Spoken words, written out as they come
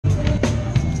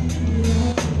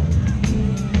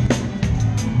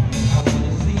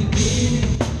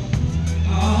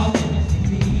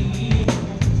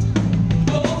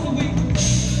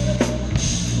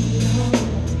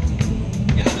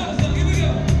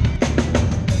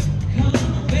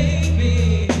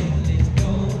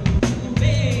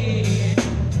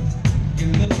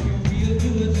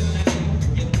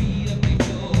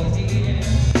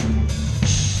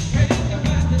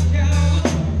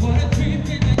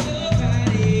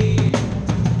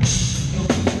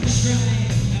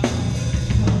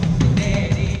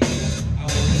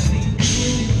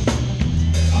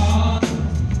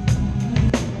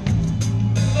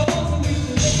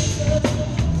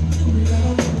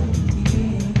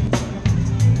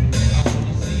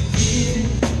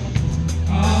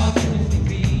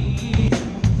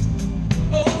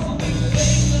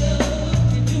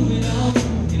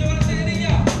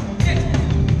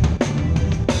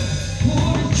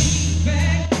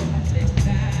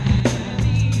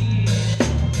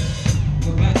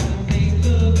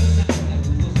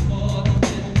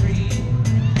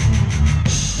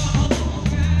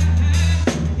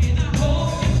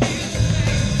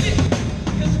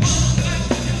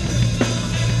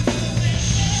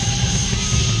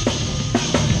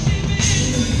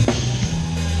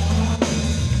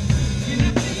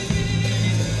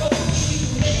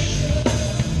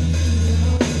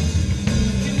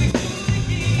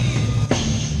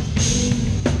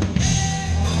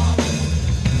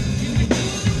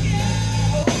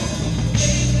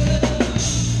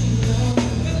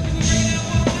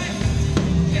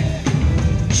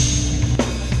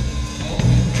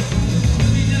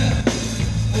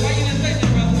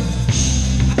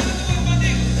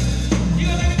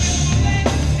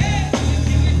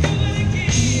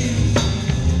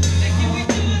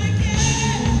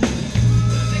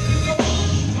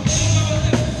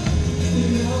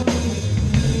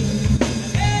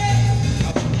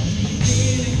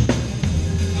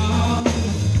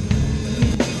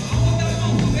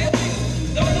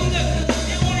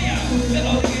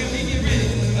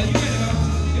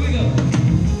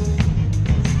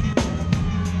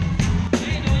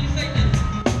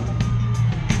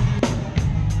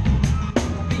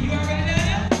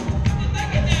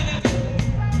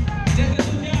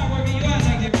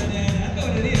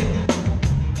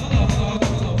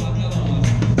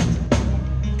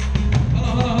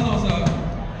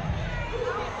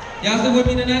Y'all still with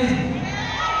me tonight?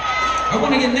 I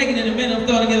want to get naked in a minute. I'm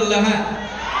starting to get a little hot.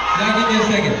 Y'all give me a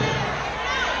second.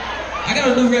 I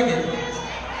got a new record.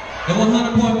 The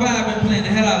 100.5 been playing the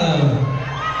hell out of.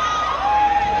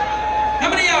 How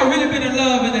many of y'all really been in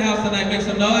love in the house tonight? Make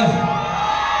some noise.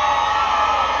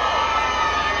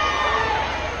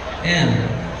 Damn.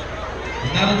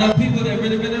 There's not enough people that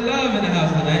really been in love in the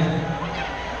house tonight.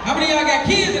 How many of y'all got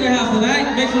kids in the house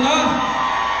tonight? Make some noise.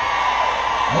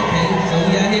 Okay, so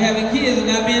we out here having kids and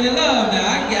not being in love now.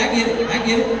 I get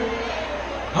it.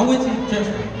 I'm with you, trust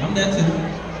me. I'm there too.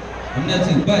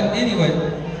 But anyway,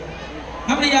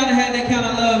 how many of y'all had that kind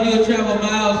of love you'll travel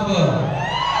miles for?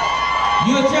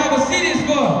 You'll travel cities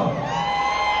for?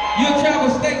 You'll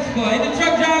travel states for? Any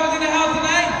truck drivers in the house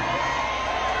tonight?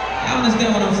 Y'all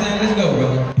understand what I'm saying? Let's go,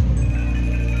 brother.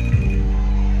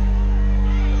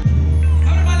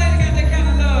 How many of my ladies got that kind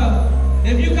of love?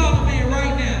 If you call a man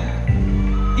right now,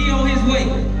 he on his way.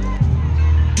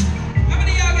 How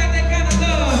many of y'all got that kind of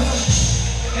love?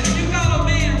 And if you call a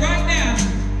man right now,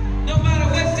 no matter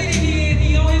what city he in,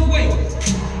 he on his way.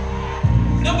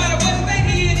 No matter what state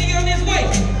he in, he on his way.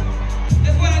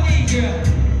 That's what I need, girl.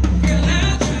 Girl,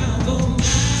 I'll travel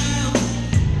miles.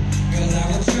 Girl, I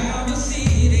will travel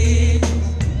cities.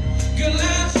 Girl,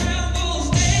 I'll travel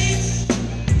states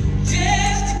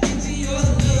just to get to your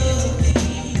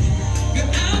loving. Girl,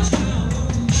 I'll travel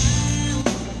miles.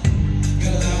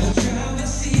 Girl, I will travel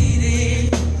cities.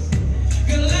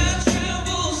 Girl, I'll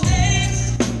travel states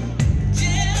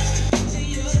just to get to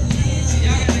your loving.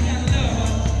 Y'all got that kind of love,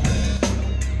 huh?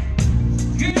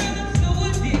 Girl, I'm so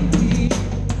addicted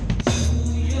to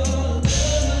your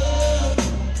love.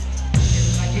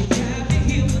 It's like you got me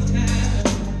hypnotized.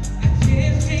 I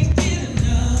just can't get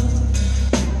enough.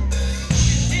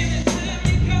 And every time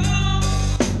you call,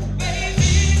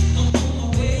 baby, I'm on my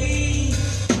way.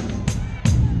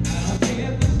 I don't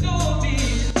care if the storm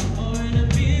is or in the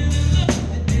middle of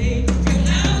the day. Girl,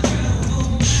 I'll travel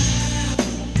miles.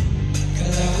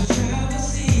 Girl, I will travel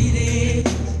cities.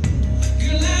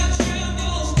 Girl, I'll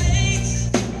travel states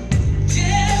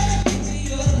just to get to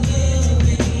your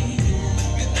loving.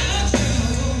 Girl, I'll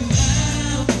travel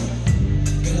miles.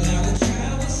 Girl, I will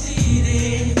travel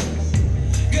cities.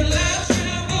 Girl, I'll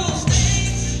travel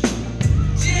states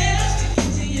just to get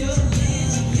to your loving.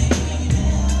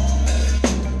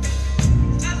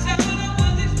 I thought I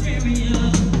was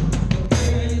experienced, but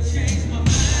girl, you changed my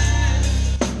mind.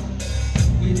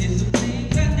 We did some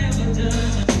things I never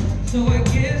done, so I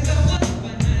guess I was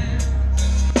behind.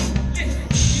 Listen,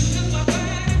 you took my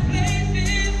body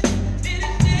places that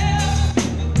it's never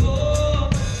been before.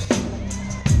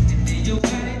 And then your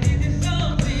body did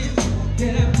something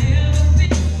that I've never seen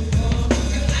before.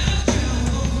 Girl, I'll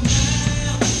travel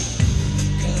miles.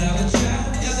 Girl, I will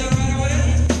travel. Y'all done right over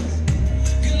there?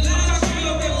 Girl, I'll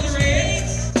travel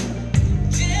states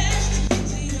just to get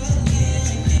to your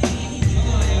loving. Come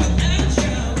on, y'all. I'll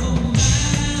travel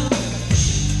miles.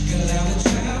 Girl, I will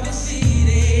travel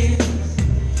cities.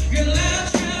 Girl, I'll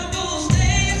travel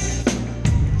states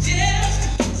just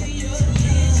to get to your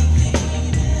loving.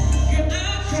 Girl,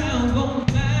 I'll travel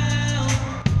miles.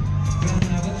 Girl,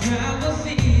 I will travel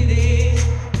cities.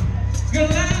 Girl,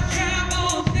 I'll travel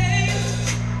states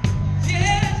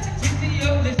just to get to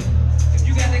your listen. If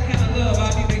you got that kind of love,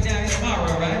 I'll be back down here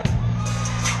tomorrow, right?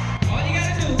 All you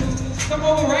gotta do is come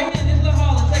over right in this little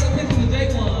hall and take a picture with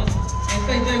J-Wonn and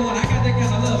say, J-Wonn, I got that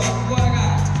kind of love. I swear to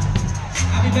God.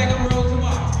 I'll be back on the road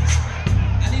tomorrow.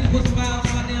 I need to put some miles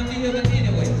on my damn vehicle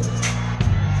anyway.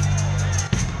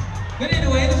 But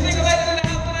anyway, the single ladies in the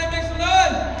house tonight, make some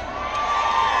noise.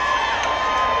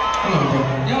 Hold on, bro.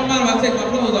 Y'all don't mind if I take my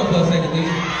clothes off for a second, do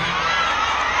you?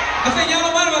 I said, y'all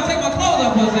don't mind if I take my clothes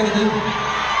off for a second, do you?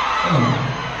 Hold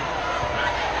on.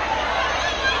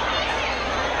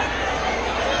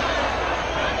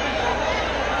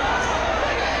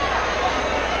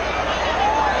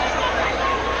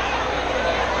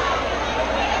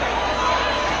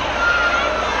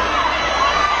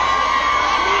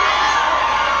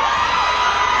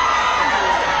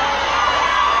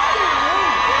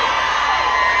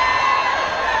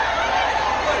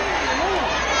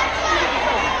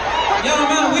 Y'all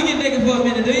don't mind if we get naked for a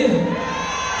minute, do you?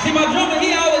 See, my drummer,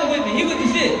 he always with me. He with the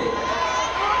shit.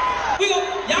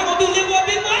 Y'all gonna do Live Boy,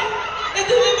 Big Boy? Let's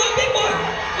do Live Boy, Big Boy.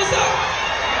 What's up?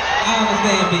 I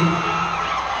understand, B.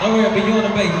 Don't worry, B, you on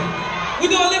the bass. We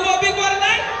doing Live Boy, Big Boy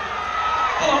tonight?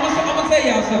 Hold on, I'm gonna tell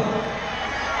y'all something.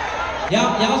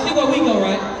 Y'all see where we go,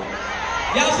 right?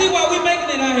 Y'all see why we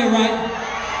making it out here, right?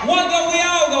 One go, we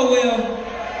all go well.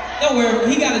 Don't worry,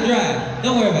 he gotta drive.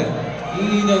 Don't worry about it.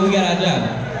 You know we gotta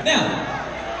drive. Now,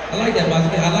 I like that,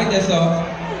 I like that song.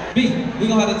 B, we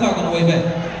gonna have to talk on the way back.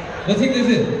 But take this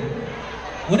in.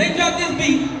 When they drop this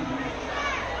beat,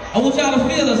 I want y'all to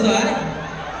feel us, alright?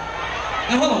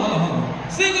 Now hold on.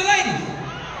 Single ladies.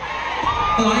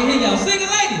 Hold on, I ain't hear y'all. Single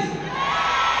ladies.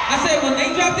 I said when they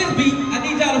drop this beat, I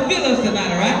need y'all to feel us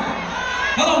tonight, alright?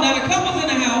 Hold on, now the couples in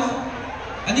the house,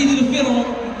 I need you to feel on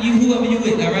you, whoever you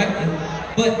with, alright?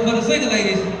 But for the single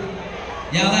ladies,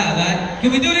 y'all out, alright?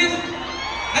 Can we do this?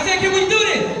 I said, can we do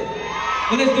this?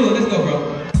 Well, let's do it. Let's go, bro.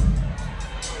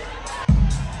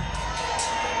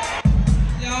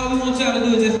 All we want y'all to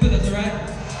do is just feel us, alright?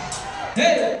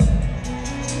 Hey!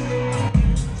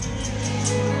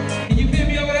 Can you feel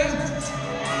me over there?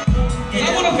 Yeah. I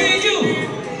want to feel you.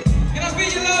 Can I feel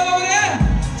your love over there?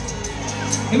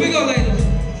 Here we go, ladies.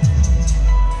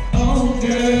 Oh,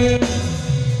 girl.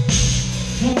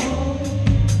 Oh,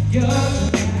 you're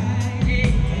right.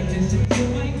 And listen to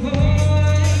my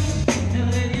voice. And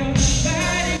let your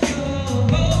body go.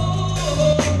 Oh,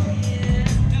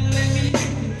 yeah. And let me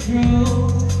take control.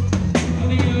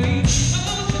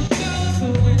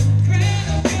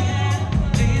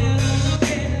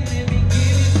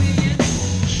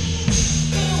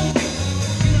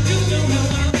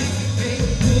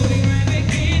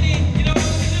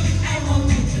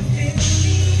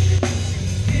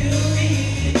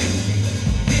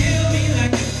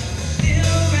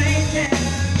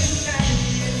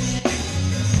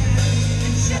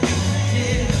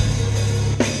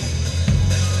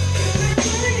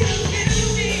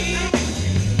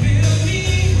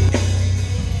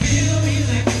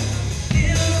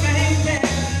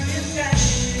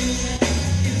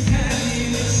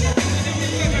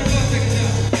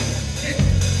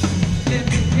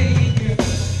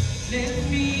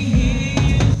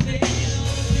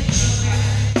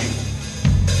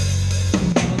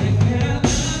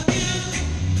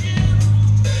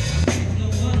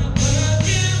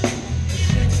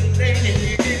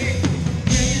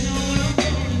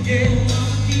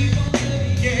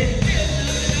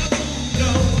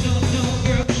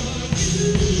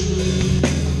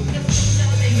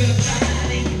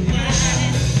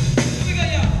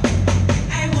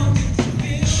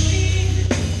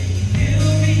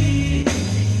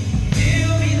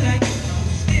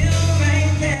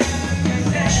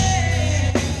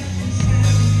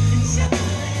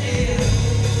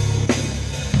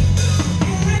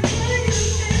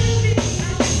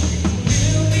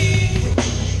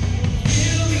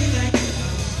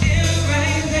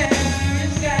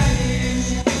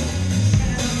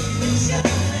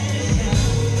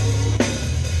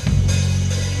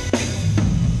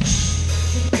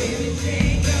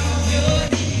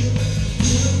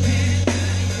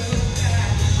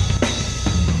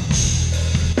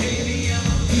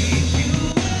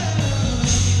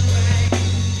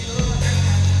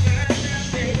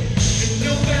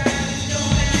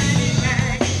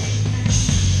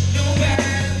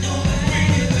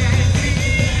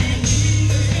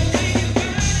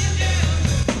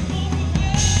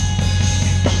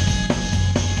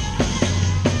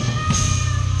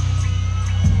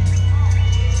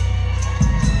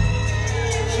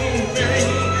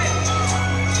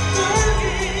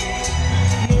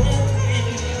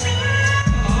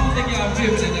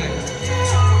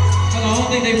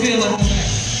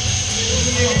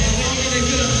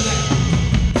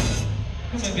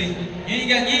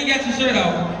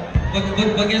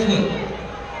 But guess what?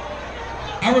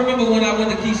 I remember when I went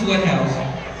to Keith's Sweat House,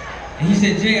 and he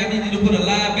said, Jay, I need you to put a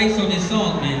live bass on this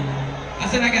song, man. I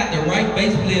said, I got the right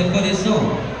bass player for this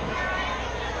song.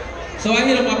 So I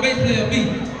hit up my bass player, B,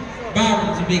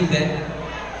 Byron, to be exact.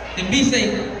 And B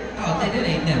say, oh, that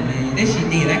ain't nothing, man. That shit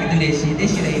dead. I can do that shit. That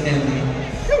shit ain't nothing, man.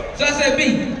 So I said, B,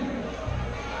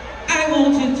 I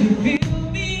want you to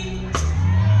feel me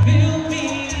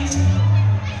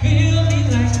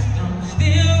like I'm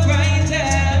still right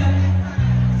there.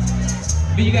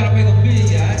 But you gotta make them feel